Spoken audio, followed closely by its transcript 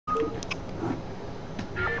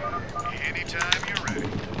Anytime you're ready.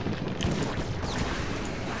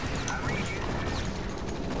 I read you.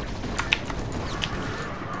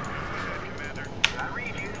 Go ahead, Commander. I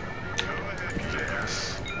read you. Go ahead,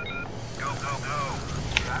 yes. Go, go, go.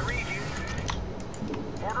 I read you.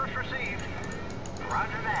 Orders received.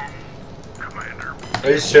 Roger that. Commander.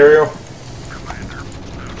 Hey, Serial. Commander.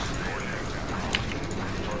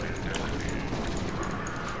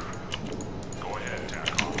 Go ahead,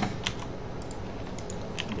 TACOM.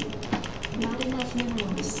 Not enough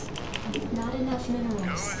minerals. Not enough Go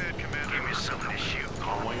minerals. ahead, Commander. Give me some of this shoot.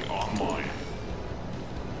 Calling online.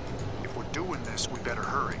 If we're doing this, we better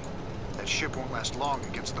hurry. That ship won't last long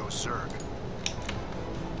against those Zerg.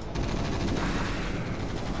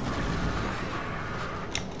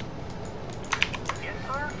 Yes,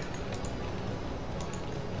 sir.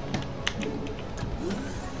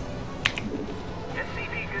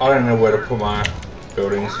 I don't know where to put my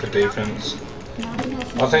buildings for defense. Not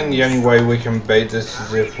enough I think the only way we can beat this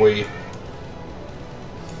is if we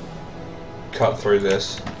cut through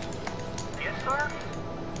this. Yes, sir.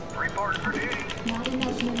 Report for duty. Not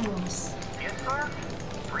enough minerals. Yes, sir.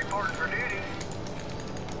 Report for duty.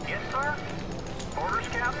 Yes, sir. Orders,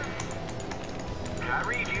 Captain. I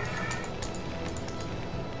read you.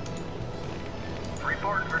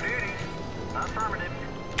 Report for duty. Affirmative.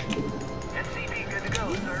 SCP good to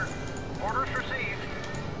go, sir. Orders received.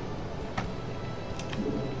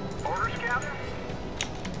 Orders, Captain.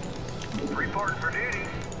 Report for duty.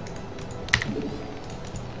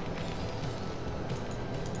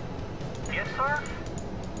 Yes, sir.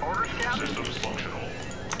 Orders, Captain. Systems functional.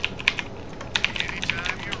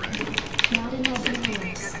 Anytime you're ready. Not enough SCP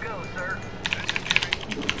minerals. good to go, sir.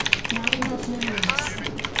 Not enough minerals.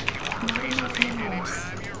 Not enough minerals.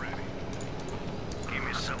 Anytime you're ready. Give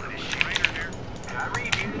me some of this shit. Trainer here. I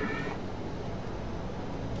read you.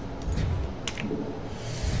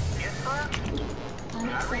 Yes, sir.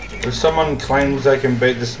 Unacceptable. If someone claims they can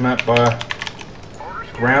beat this map by Orders,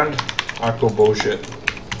 ground, I call bullshit.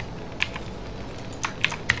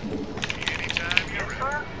 anytime you're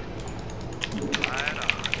ready. Right on.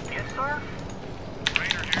 Yes, sir.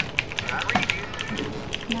 Trainer here. I read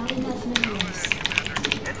you. Not enough minerals.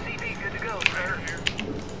 SCP good to go, sir.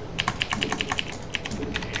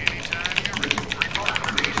 Anytime you're ready. Report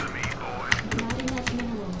for piece of me, boy. Not enough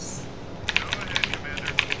minerals. Go ahead,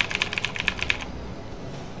 Commander.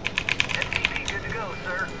 SCP good to go,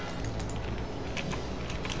 sir.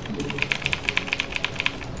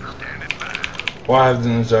 Standing by. Why haven't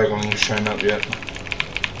the Zerglings shown up yet?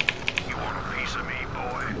 You want a piece of me,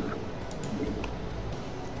 boy?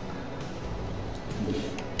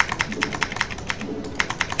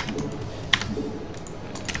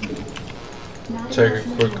 Not Take a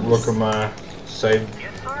enough quick minerals. look at my save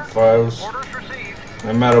Yes, sir. files. Orders received.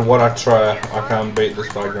 No matter what I try, I can't beat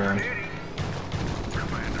this by ground. Duty.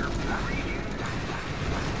 Commander, I read you.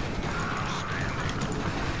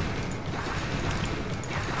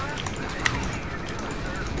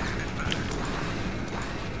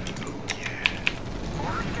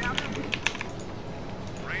 Orders, Captain.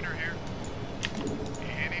 Rainer here.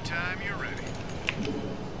 Anytime you're ready.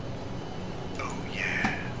 Oh,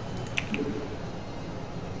 yeah.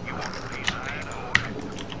 You want a piece of me, boy?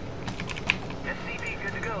 SCP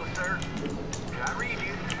good to go, sir. I read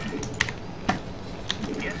you.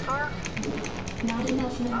 Yes, sir. Not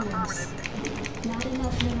enough minerals. Affirmative. Not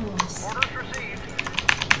enough minerals. Orders received.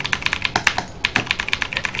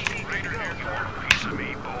 SCP good to go, sir. Piece of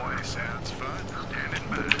me, boy. Sounds fun. Standing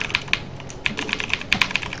by.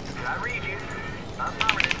 I read you.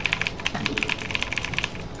 Affirmative.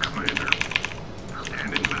 Commander.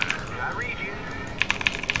 Standing by. I read you.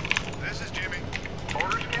 This is Jimmy.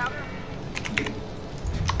 Orders, Captain.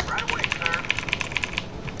 Right away, sir.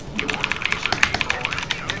 You want a piece of me, boy?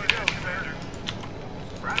 Good to go, Commander.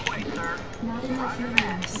 Right away, sir. Not enough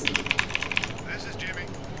minerals. This is Jimmy.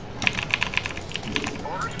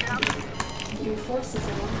 Orders, Captain. Your forces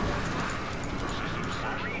are under attack. I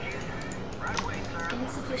read you. Right away, sir.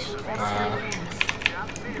 Insufficient SCVs. Job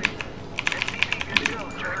finished. SCP good to go,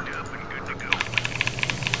 sir. Checked up and good to go.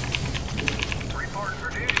 Report for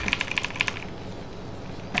duty.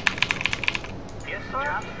 Yes, sir.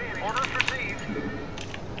 Job finished. Orders received.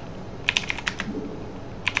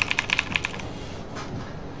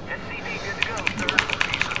 SCP good to go, sir.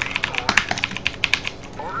 Piece of me,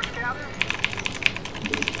 boy. Orders, Captain.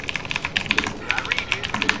 I read you.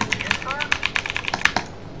 Yes, sir.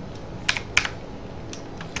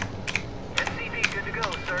 SCP good to go,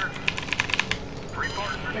 sir.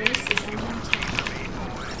 Report for duty. Base is under attack.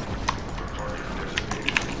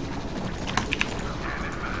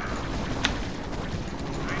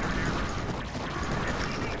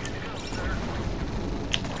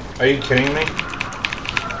 Are you kidding me?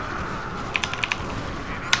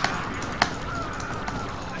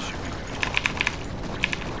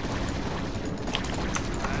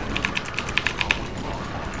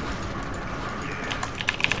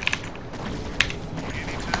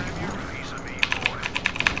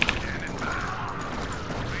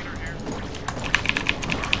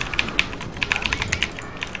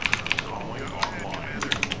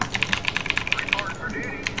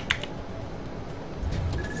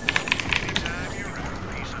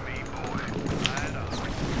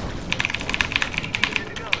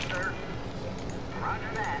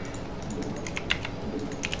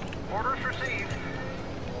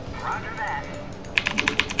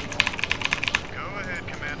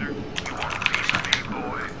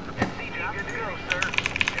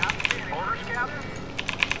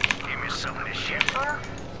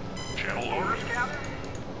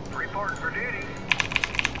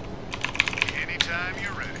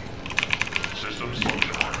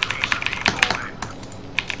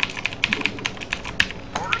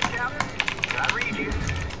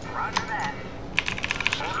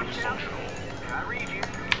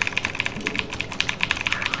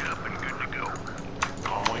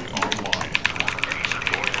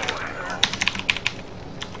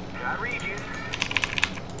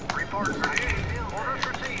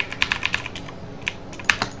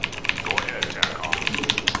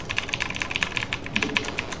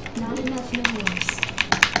 Not enough minerals.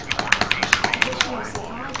 Additional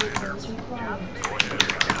supply depots required.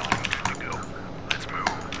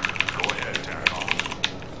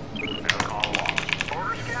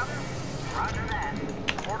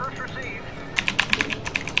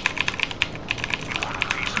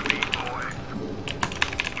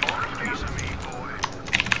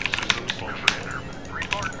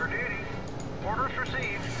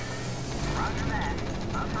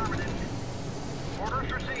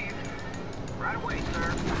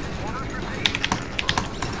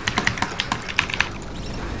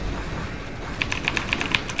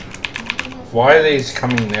 Why are these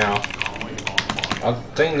coming now? I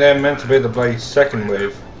think they're meant to be the bloody second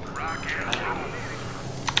wave.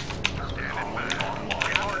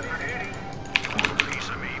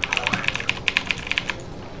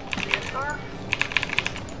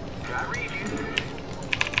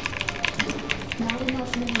 Not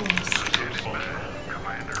enough minerals.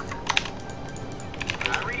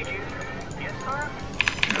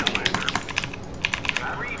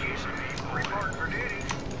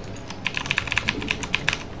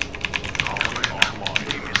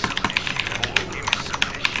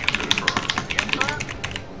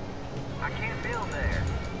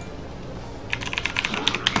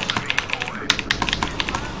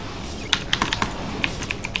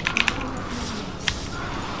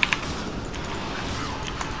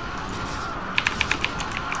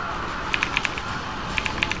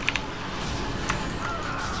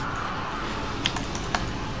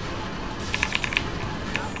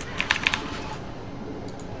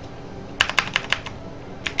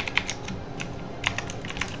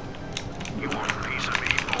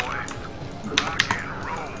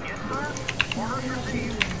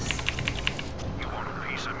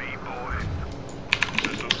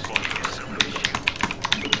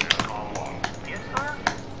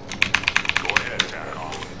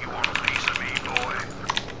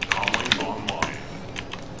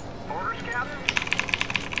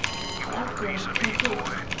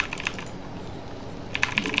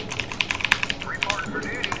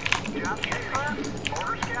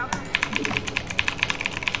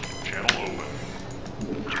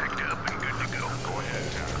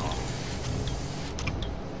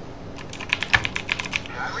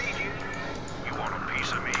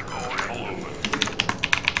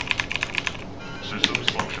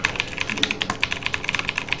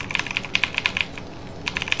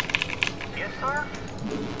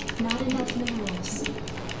 Not enough minerals.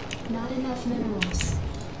 Not enough minerals.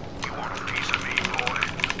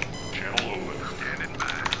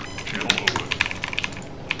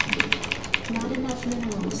 Not enough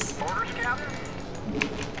minerals.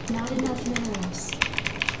 Not enough minerals.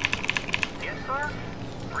 Yes, sir.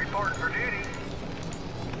 Reporting for duty.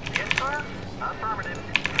 Yes, sir. Affirmative.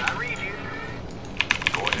 I read you.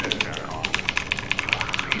 Go ahead, Capcom. You want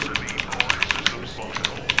a piece of me, boy? Systems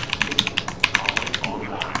functional. Calling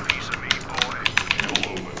online. A piece of me, boy. Channel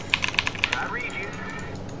open. I read you.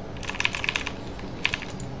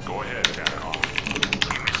 Go ahead, Capcom.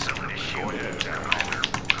 Give me some of this shit. Go ahead, Capcom.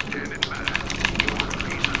 Standing by. You want a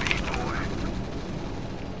piece of me, boy?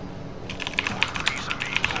 You want a piece of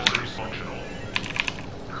me, boy? Systems functional.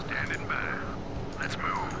 Standing by. Let's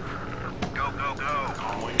move. Go, go, go.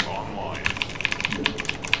 Calling online.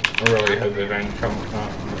 I really hope they don't come with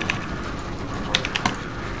that.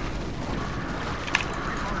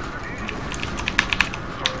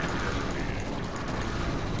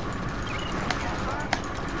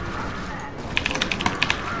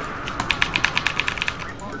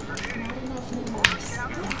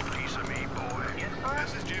 Piece of me, boy. Yes, sir.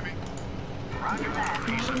 This is Jimmy. Roger that.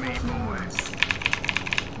 Piece of me, boy.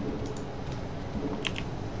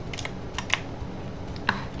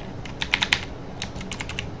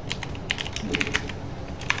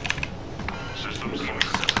 Systems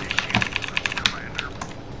functional. Commander.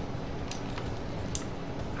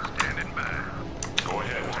 Standing by. Go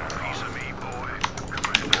ahead, piece of me, boy.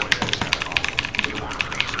 Commander. Go ahead, you want a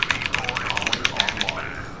piece of me, boy? Standing by.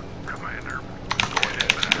 Commander. Go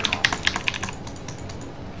ahead,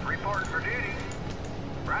 Reporting for duty.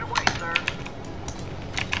 Right away, sir.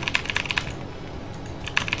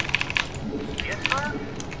 Yes, sir.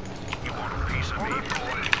 you want a piece of me,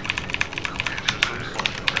 boy? Systems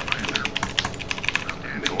functional. Commander.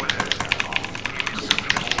 Standing go ahead. Give me some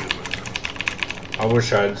of I wish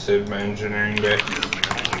I had saved my engineering bit.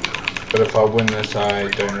 But if I win this, I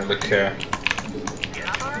don't really care.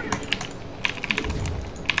 Yes, sir.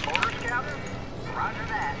 Orders, Captain. Roger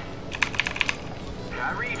that. I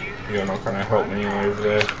read you. You're not gonna help me over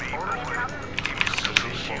there. Orders, Captain.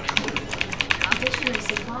 Additional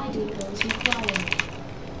supply depots required.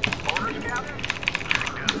 Orders, Captain.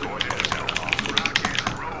 Go ahead, rock and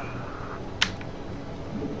roll.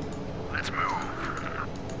 Let's move.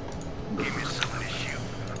 Give me some of this shoot.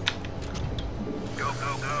 Go,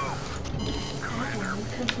 go, go. Commander, Pipeline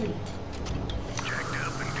complete. jacked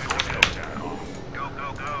up and good to go. Go, go,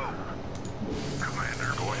 go.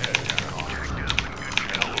 Commander, go ahead. Jacked up and good to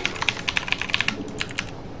go.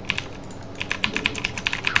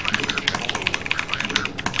 Commander, Commander,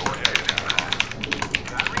 go ahead.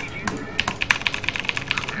 I read you.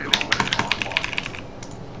 Standing by.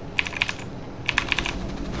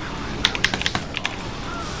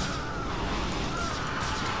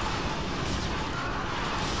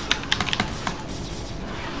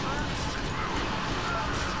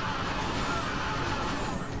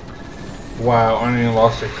 Wow, I only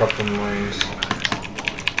lost a couple of Marines.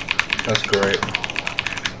 That's great.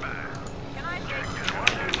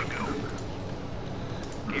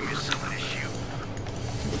 Give me some of this shoot.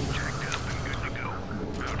 Jacked up and good to go.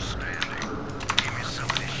 Outstanding. Give me some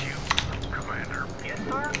of this shoot. Commander, Yes, sir.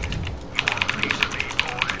 you want a piece of me,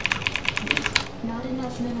 boy? Not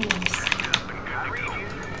enough minerals. Jacked up and good I to read go. you.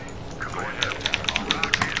 Go ahead.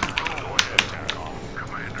 Rock and roll. Go ahead,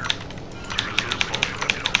 Commander. Jacked up and good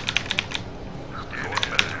to go. Standing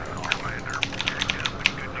by. Commander, jacked up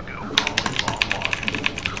and good to go.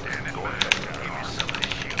 Standing by. Give me some of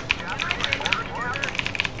this shoot. Orders, Captain.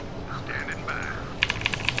 Standing by.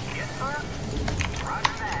 Yes, sir.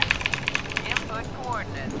 Roger that. Input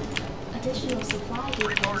coordinates. Additional supply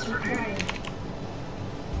depots required.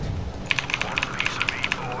 Want a piece of me,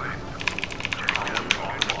 boy? Jacked up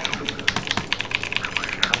and good to go.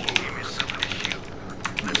 Commander, give me some of this shoot.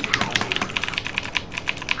 Let's go.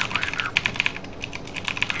 Commander,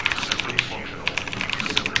 give me some of this shoot. Give me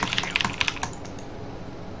some of this shoot.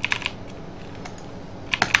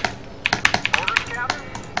 Orders, Captain.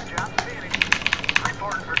 Job's finished.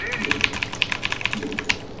 Reporting for duty. Give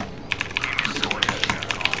me some of this shoot.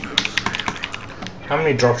 Outstanding. How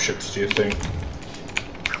many dropships do you think?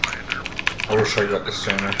 Commander, I wish I got this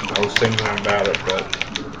sooner. I was thinking about it, but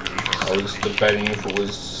I was debating if it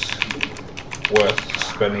was worth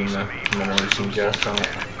spending the minerals and gas on it.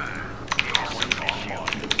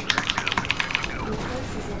 Your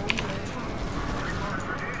forces are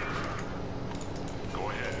under attack. go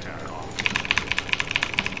ahead, TACOM.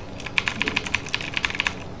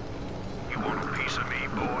 You want a piece of me,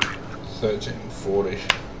 boy? 1340.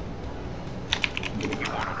 You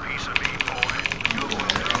want a piece of me, boy? Go, go,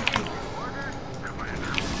 go.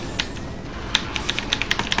 Commander.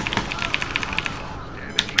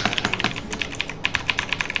 Standing by.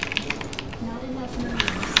 Not enough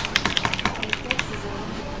minerals. Your forces are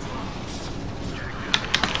under attack.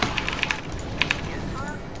 Yes,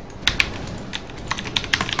 sir.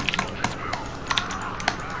 Let's move.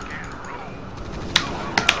 Rock and roll.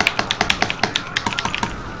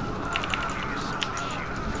 Give me some of this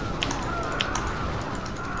shoot.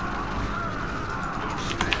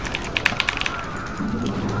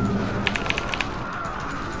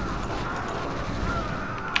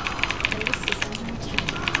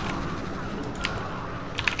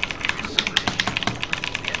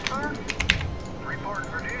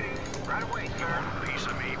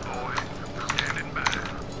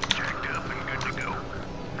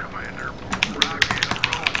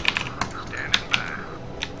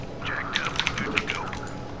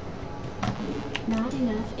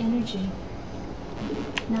 energy.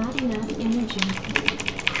 Not enough energy.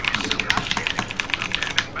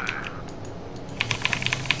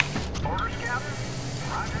 Orders, Captain?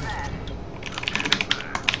 Roger that.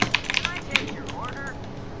 Can I take your order?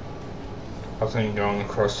 I think going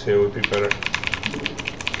across here would be better.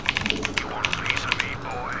 You want a piece of me,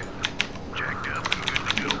 boy? Jacked up and good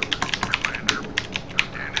to go. Commander,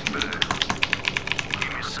 standing by.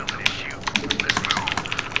 Give me something to shoot. Let's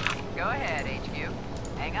move. Go ahead, HQ.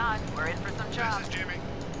 Hang on, we're in for some chops. This is Jimmy.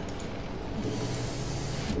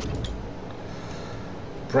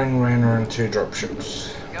 Bring Rainer and 2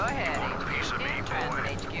 dropships. Go ahead, HQ. In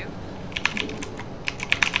transit, HQ.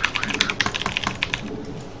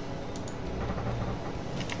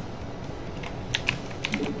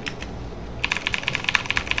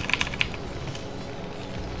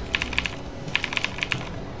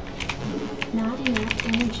 Not enough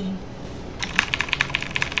energy.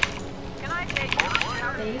 Can I take your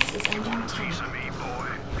order? Base is under Piece attack. of me, boy.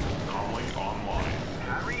 Calling online.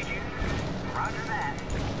 I read you. Roger that.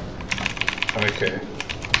 Okay.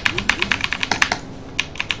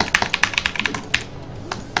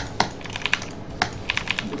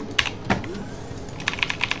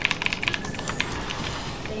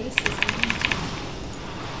 Base is under attack.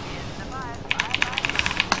 In the 5.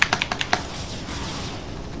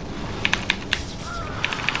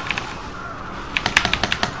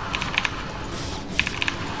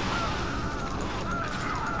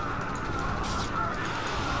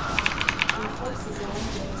 Your forces are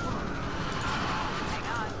under attack. Hang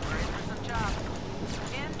on, we're in for some chops.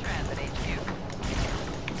 In transit, HQ.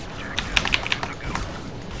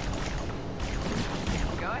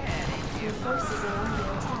 Go ahead, Your HQ. forces are under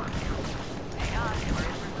attack. Hang on, we're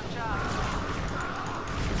in for some chops.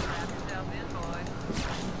 Strap yourself in, boys.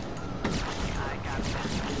 I got that.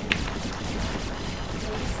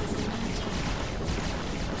 Base is under attack.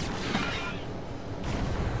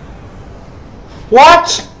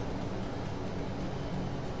 What?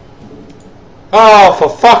 Oh, for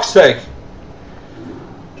fuck's sake.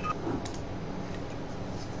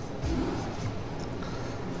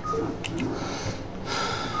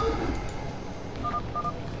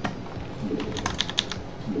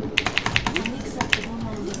 Unacceptable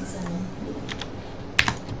landing zone.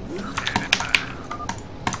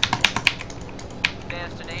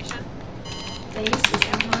 Destination? Base is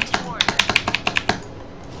under attack. Coordinates.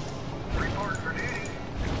 Report for duty.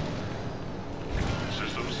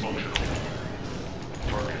 Systems functional.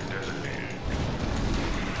 Target designated.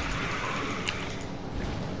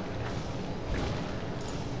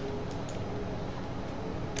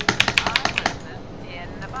 I'm listening. In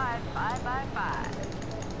the 5 by 5.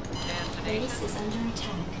 Destination? Base is under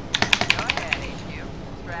attack. Go ahead, HQ.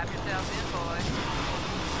 Strap yourself in, boys.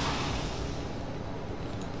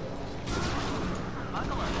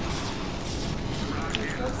 Buckle up. Your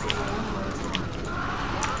forces are under attack.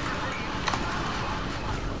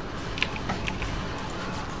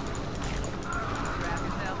 Strap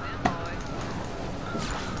yourself in, boys.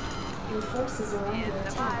 Your forces are In under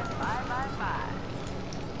the 5 attack. by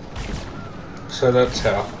 5. So that's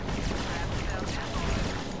how. Strap yourself in, boys.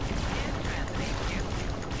 In transit, HQ.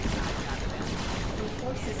 I got this. Your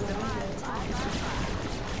forces are under attack.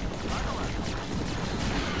 Buckle up.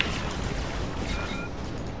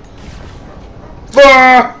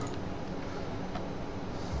 Ah!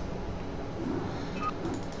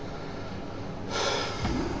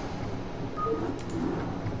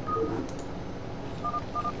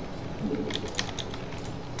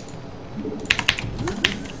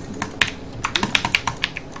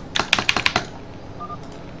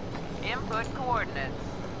 Input coordinates.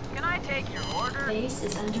 Can I take your order? Base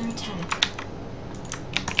is under attack.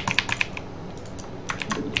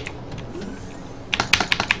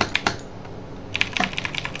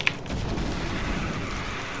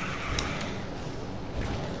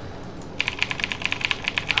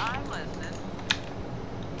 I'm listening.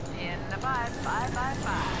 In the 5 by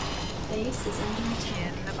 5. Base is under In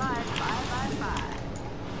attack. the 5 by 5.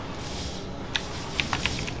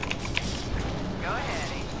 Go ahead,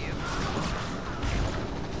 HQ.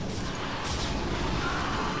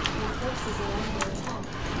 Your forces are under attack.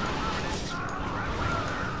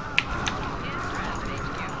 In transit,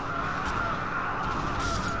 HQ.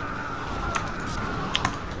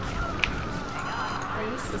 Hang on.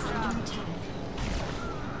 Base is under attack.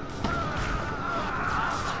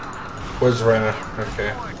 Where's Rainer?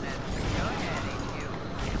 Okay. Coordinates. Go ahead, HQ.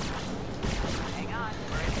 Hang on.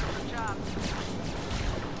 We're in for some chops.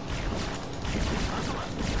 Buckle up.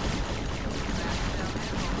 Strap yourself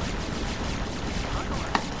in, boys. Buckle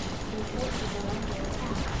up. Your forces are under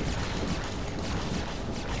attack.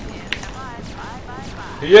 In the 5 by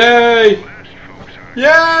 5. Yay! Yay!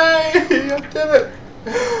 I did it!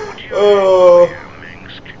 Oh.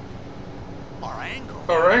 Our angle.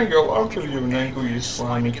 Our angle? I'll give you an angle, you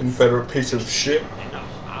slimy Confederate piece of shit. Enough.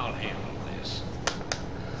 I'll handle this.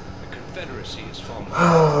 The Confederacy is falling.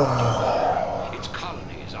 Its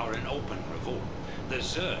colonies are in open revolt. The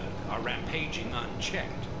Zerg are rampaging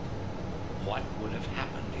unchecked. What would have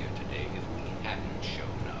happened here today if we hadn't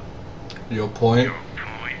shown up? Your point?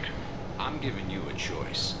 I'm giving you a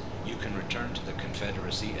choice. You can return to the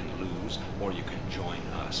Confederacy and lose, or you can join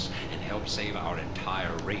us and help save our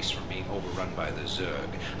entire race from being overrun by the Zerg.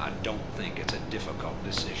 I don't think it's a difficult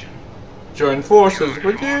decision. Join forces,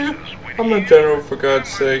 would you? I'm a general, for God's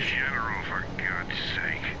sake.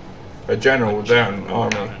 A general without an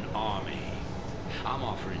Without army. an army. I'm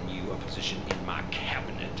offering you a position in my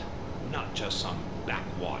cabinet, not just some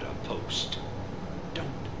backwater post. Don't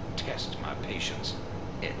test my patience,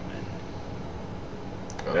 Edmund.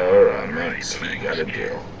 Alright, mate, you got a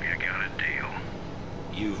deal. You got a deal.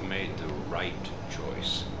 You've made the right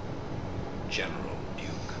choice, General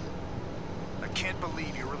Duke. I can't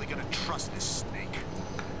believe you're really gonna trust this snake.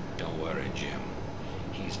 Don't worry, Jim.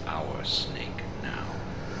 He's our snake now.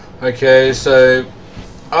 Okay, so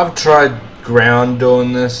I've tried ground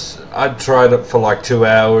doing this. I tried it for like 2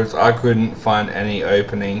 hours. I couldn't find any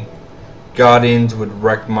opening. Guardians would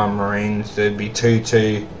wreck my Marines. There'd be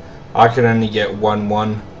 2-2. I could only get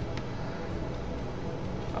 1-1.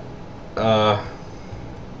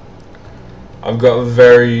 I've got a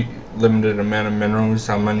very limited amount of minerals.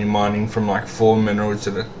 I'm only mining from like 4 minerals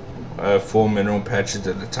at a 4 mineral patches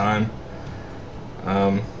at a time.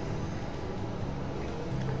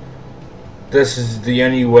 This is the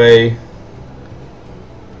only way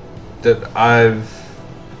that I've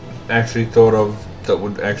actually thought of that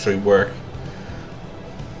would actually work.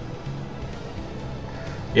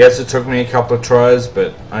 Yes, it took me a couple of tries,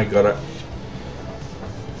 but I got it.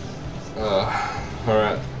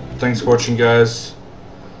 Alright, thanks for watching, guys.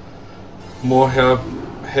 More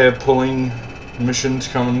hair pulling missions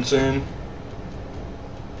coming soon.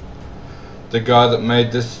 The guy that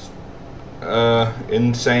made this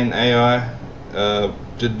insane AI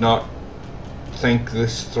did not think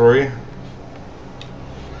this through.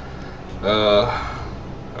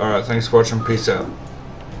 Alright, thanks for watching. Peace out.